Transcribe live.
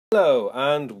Hello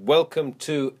and welcome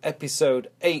to episode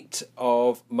 8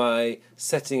 of my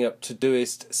Setting Up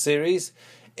Todoist series.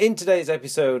 In today's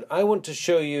episode, I want to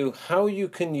show you how you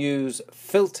can use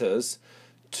filters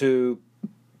to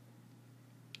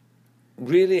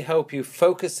really help you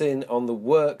focus in on the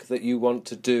work that you want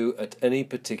to do at any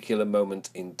particular moment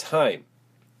in time.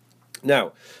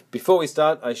 Now, before we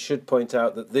start, I should point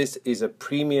out that this is a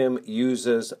premium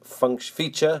users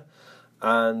feature,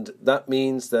 and that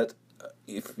means that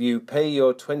if you pay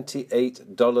your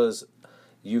 $28,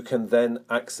 you can then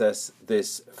access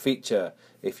this feature.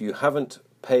 If you haven't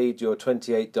paid your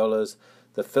 $28,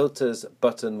 the filters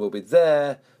button will be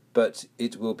there, but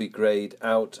it will be grayed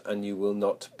out and you will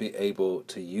not be able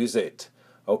to use it.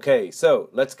 Okay, so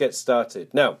let's get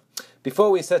started. Now,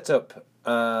 before we set up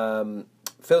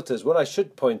filters, what I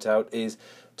should point out is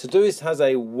Todoist has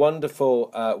a wonderful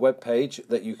web page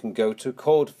that you can go to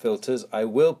called Filters. I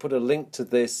will put a link to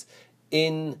this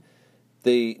in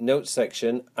the notes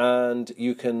section, and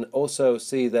you can also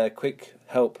see their quick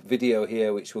help video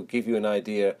here, which will give you an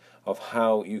idea of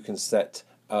how you can set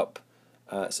up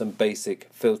some basic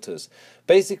filters.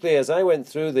 Basically, as I went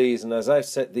through these and as I've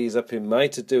set these up in my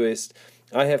Todoist,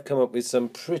 I have come up with some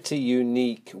pretty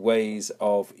unique ways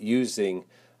of using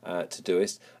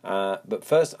Todoist. But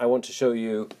first I want to show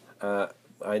you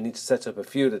I need to set up a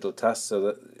few little tasks so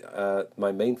that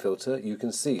my main filter you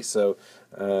can see. So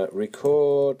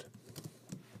record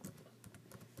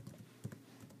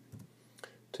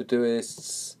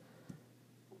Todoist's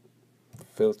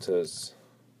filters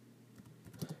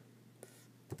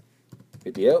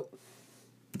video.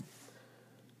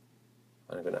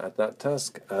 I'm going to add that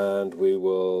task, and we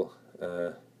will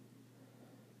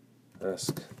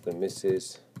ask the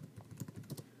missus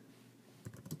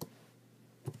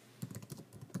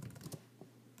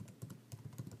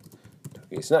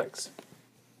snacks.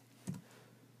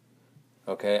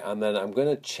 Okay, and then I'm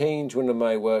going to change one of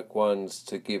my work ones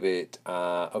to give it,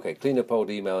 clean up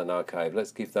old email and archive.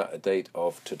 Let's give that a date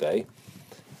of today,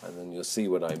 and then you'll see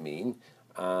what I mean.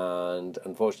 And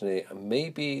unfortunately,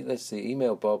 maybe, let's see,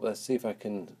 email Bob, let's see if I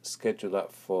can schedule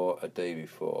that for a day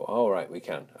before. All right, we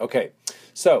can. Okay,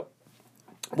 so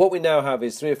what we now have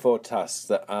is 3 or 4 tasks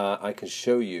that I can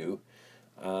show you.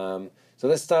 So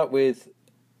let's start with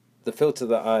the filter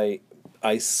that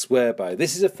I swear by.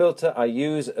 This is a filter I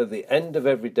use at the end of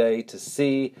every day to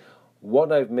see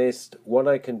what I've missed, what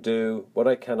I can do, what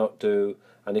I cannot do,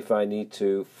 and if I need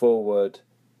to postpone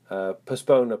a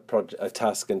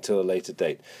task until a later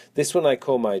date. This one I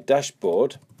call my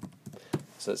dashboard.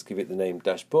 So let's give it the name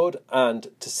dashboard. And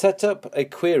to set up a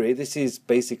query, this is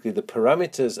basically the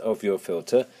parameters of your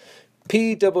filter.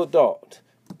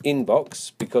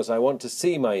 P:/inbox, because I want to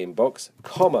see my inbox,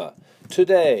 comma,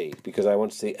 today, because I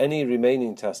want to see any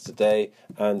remaining tasks today,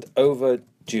 and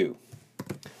overdue,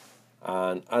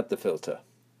 and add the filter.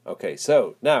 Okay,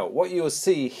 so now what you'll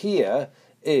see here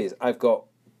is I've got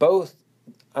both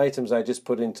items I just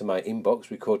put into my inbox,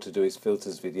 record Todoist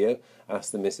filters video,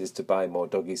 ask the missus to buy more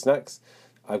doggy snacks.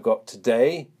 I've got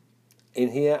today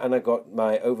in here, and I've got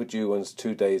my overdue ones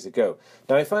 2 days ago.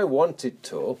 Now if I wanted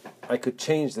to, I could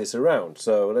change this around.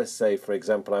 So let's say, for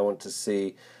example, I want to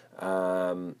see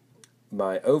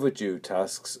my overdue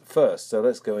tasks first. So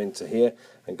let's go into here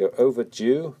and go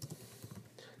overdue,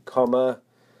 comma,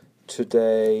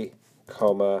 today,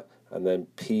 comma, and then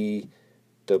P:/inbox.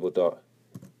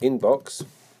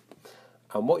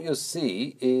 And what you'll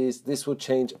see is this will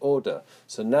change order.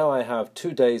 So now I have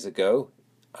 2 days ago,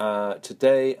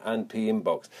 today, and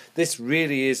P:/inbox. This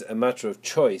really is a matter of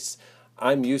choice.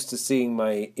 I'm used to seeing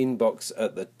my inbox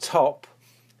at the top,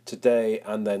 today,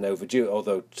 and then overdue,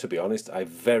 although to be honest I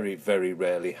very, very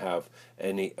rarely have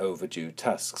any overdue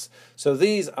tasks. So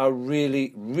these are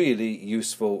really, really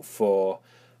useful for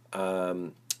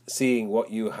seeing what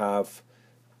you have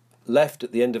left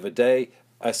at the end of a day.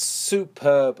 A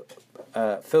superb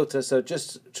filter. So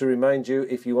just to remind you,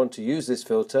 if you want to use this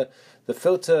filter, the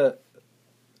filter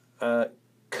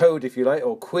code, if you like,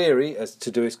 or query as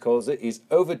Todoist calls it, is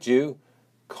overdue,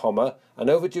 comma, and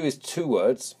overdue is 2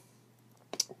 words,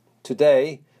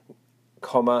 today,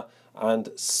 comma, and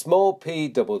small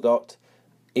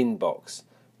p:/inbox.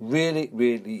 Really,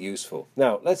 really useful.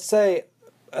 Now, let's say,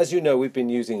 as you know, we've been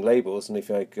using labels, and if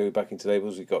I go back into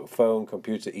labels, we've got phone,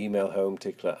 computer, email, home,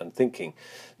 tickler, and thinking.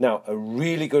 Now, a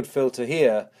really good filter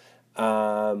here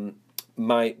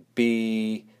might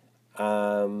be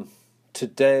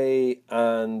today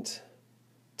and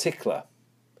tickler.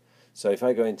 So if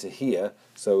I go into here,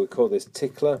 so we call this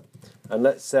tickler, and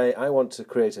let's say I want to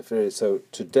create a field, so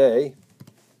today,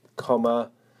 comma,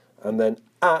 and then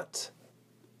at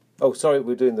Oh, sorry,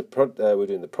 we're doing the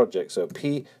project. So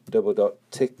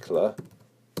p.tickler,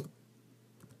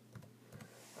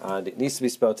 and it needs to be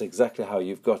spelled exactly how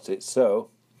you've got it. So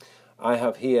I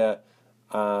have here.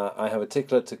 I have a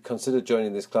tickler to consider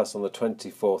joining this class on the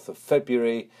 24th of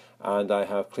February, and I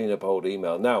have clean up old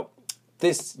email. Now,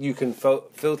 this you can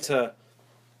filter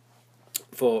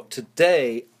for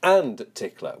today and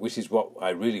tickler, which is what I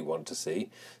really want to see.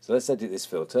 So let's edit this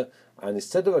filter, and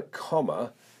instead of a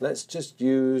comma, let's just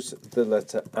use the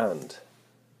letter and,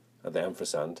 the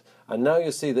ampersand. And now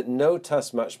you'll see that no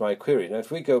tasks match my query. Now,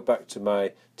 if we go back to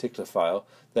my tickler file,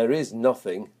 there is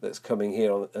nothing that's coming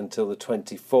here until the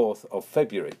 24th of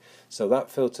February. So that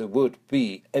filter would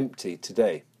be empty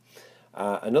today.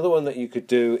 Another one that you could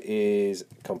do is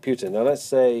computer. Now let's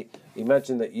say,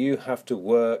 imagine that you have to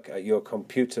work at your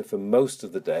computer for most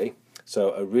of the day.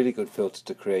 So a really good filter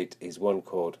to create is one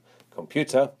called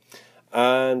computer.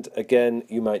 And again,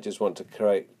 you might just want to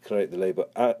create the label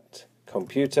at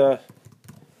computer,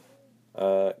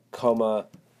 comma,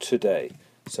 today.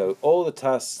 So all the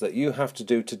tasks that you have to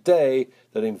do today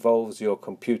that involves your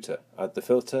computer, add the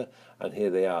filter, and here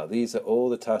they are. These are all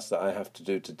the tasks that I have to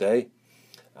do today,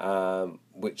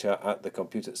 which are at the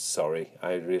computer. Sorry,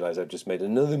 I realise I've just made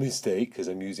another mistake because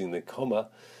I'm using the comma.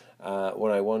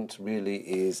 What I want really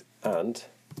is and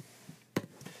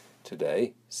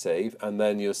today, save, and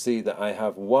then you'll see that I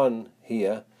have one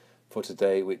here for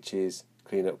today, which is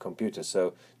clean up computer.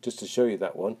 So just to show you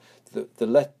that one,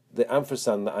 the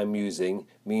ampersand that I'm using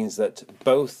means that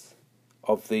both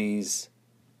of these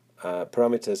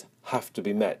parameters have to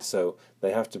be met. So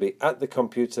they have to be at the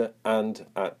computer and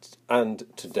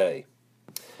today.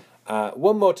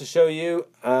 One more to show you.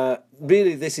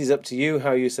 Really, this is up to you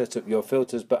how you set up your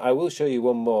filters, but I will show you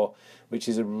one more, which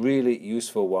is a really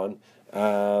useful one.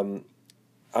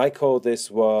 I call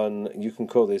this one, you can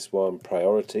call this one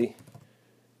priority.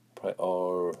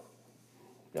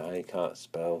 I can't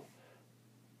spell.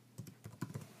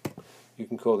 You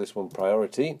can call this one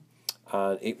priority,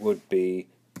 and it would be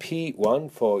P1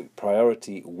 for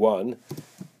priority 1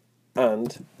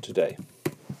 and today.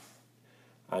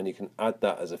 And you can add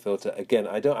that as a filter. Again,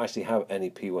 I don't actually have any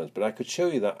P1s, but I could show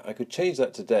you that. I could change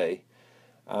that today.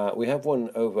 We have one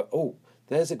over, oh,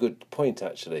 there's a good point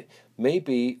actually.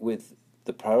 Maybe with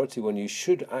the priority one, you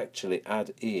should actually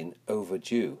add in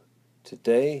overdue.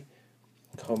 Today,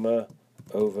 comma,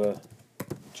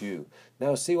 overdue.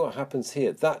 Now see what happens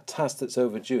here. That task that's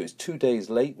overdue, it's 2 days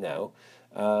late now,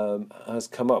 has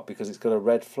come up because it's got a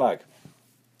red flag.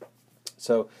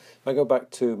 So if I go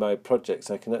back to my projects,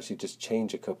 I can actually just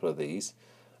change a couple of these.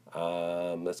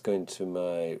 Let's go into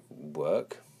my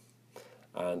work,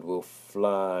 and we'll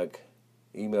flag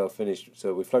email finished.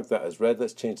 So we flagged that as red.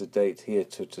 Let's change the date here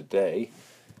to today.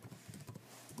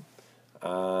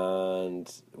 And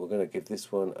we're going to give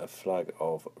this one a flag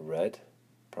of red,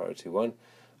 priority 1.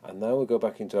 And now we'll go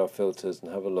back into our filters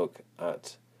and have a look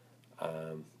at,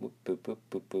 go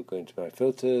into my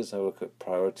filters, have a look at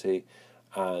priority,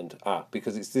 and,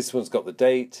 because this one's got the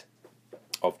date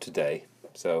of today.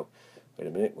 So, wait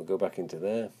a minute, we'll go back into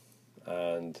there,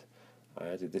 and I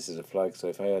added this as a flag, so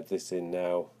if I add this in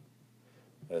now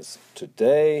as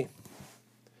today,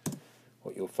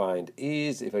 what you'll find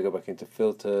is, if I go back into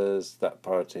filters, that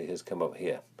priority has come up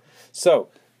here. So,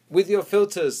 with your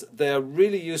filters, they are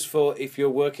really useful if you're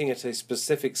working at a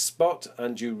specific spot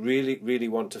and you really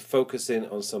want to focus in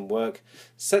on some work.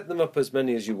 Set them up as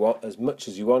many as you want, as much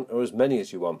as you want, or as many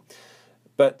as you want.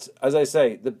 But as I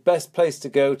say, the best place to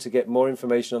go to get more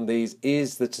information on these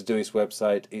is the Todoist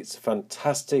website. It's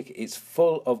fantastic. It's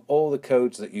full of all the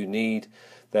codes that you need.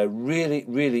 They're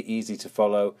really easy to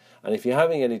follow. And if you're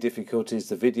having any difficulties,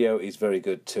 the video is very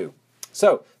good too.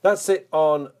 So that's it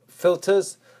on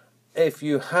filters. If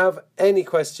you have any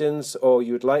questions or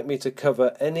you would like me to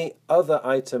cover any other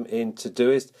item in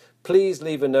Todoist, please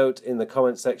leave a note in the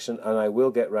comment section and I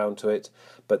will get round to it.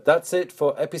 But that's it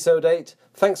for episode 8.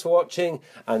 Thanks for watching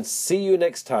and see you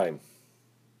next time.